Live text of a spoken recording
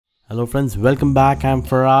Hello friends, welcome back. I'm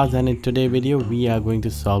Faraz, and in today's video we are going to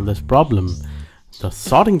solve this problem, the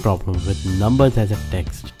sorting problem with numbers as a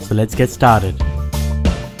text. So let's get started.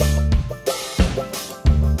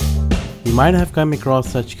 You might have come across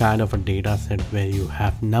such kind of a data set where you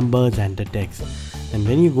have numbers and the text, and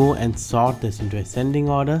when you go and sort this into ascending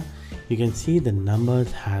order, you can see the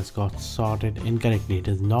numbers has got sorted incorrectly. It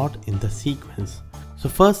is not in the sequence. So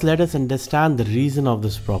first let us understand the reason of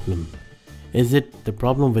this problem. Is it the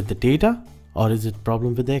problem with the data or is it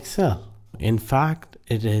problem with the Excel? In fact,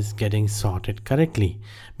 it is getting sorted correctly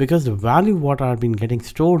because the value what are been getting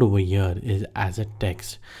stored over here is as a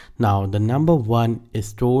text. Now the number 1 is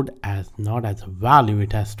stored as not as a value,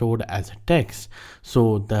 it has stored as a text.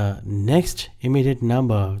 So the next immediate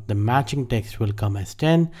number, the matching text will come as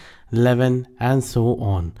 10, 11 and so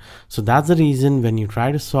on. So that's the reason when you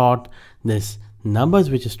try to sort this numbers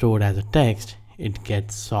which is stored as a text, it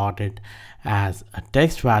gets sorted as a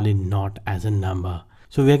text value, not as a number.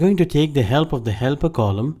 So we are going to take the help of the helper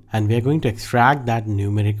column and we are going to extract that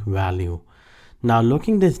numeric value. Now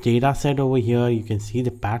looking this data set over here, you can see the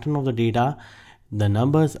pattern of the data. The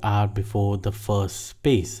numbers are before the first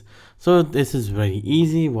space. So this is very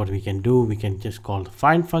easy. What we can do, we can just call the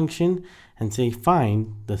find function and say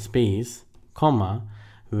find the space, comma,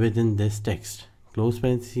 within this text, close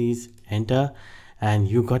parentheses, enter, and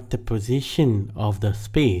you got the position of the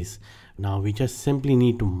space. Now we just simply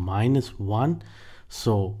need to -1.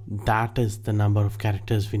 So that is the number of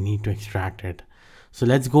characters we need to extract it. So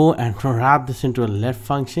let's go and wrap this into a left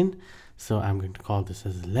function. So I'm going to call this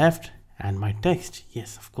as left, and my text,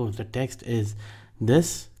 yes, of course, the text is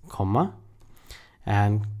this, comma,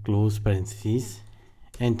 and close parentheses,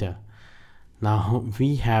 enter. Now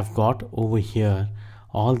we have got over here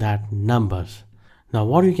all that numbers. Now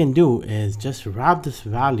what we can do is just wrap this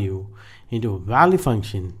value into a value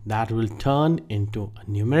function that will turn into a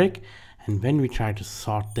numeric, and when we try to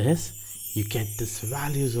sort this, you get this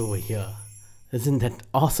values over here. Isn't that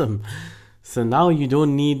awesome? So now you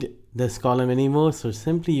don't need this column anymore, so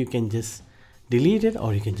simply you can just delete it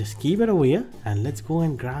or you can just keep it over here. And let's go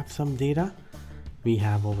and grab some data we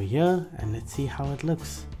have over here and let's see how it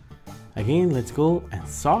looks. Again, let's go and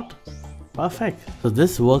sort. Perfect. So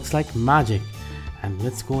this works like magic. And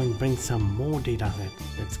let's go and bring some more data set.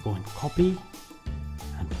 Let's go and copy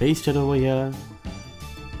and paste it over here.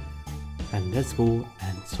 And let's go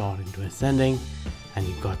and sort into ascending, and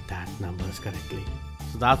you got that numbers correctly.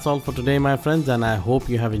 So that's all for today, my friends, and I hope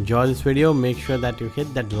you have enjoyed this video. Make sure that you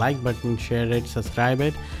hit that like button, share it, subscribe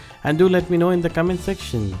it, and do let me know in the comment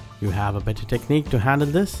section you have a better technique to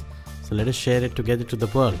handle this. So let us share it together to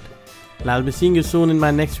the world. And I'll be seeing you soon in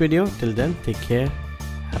my next video. Till then, take care.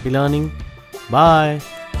 Happy learning. Bye.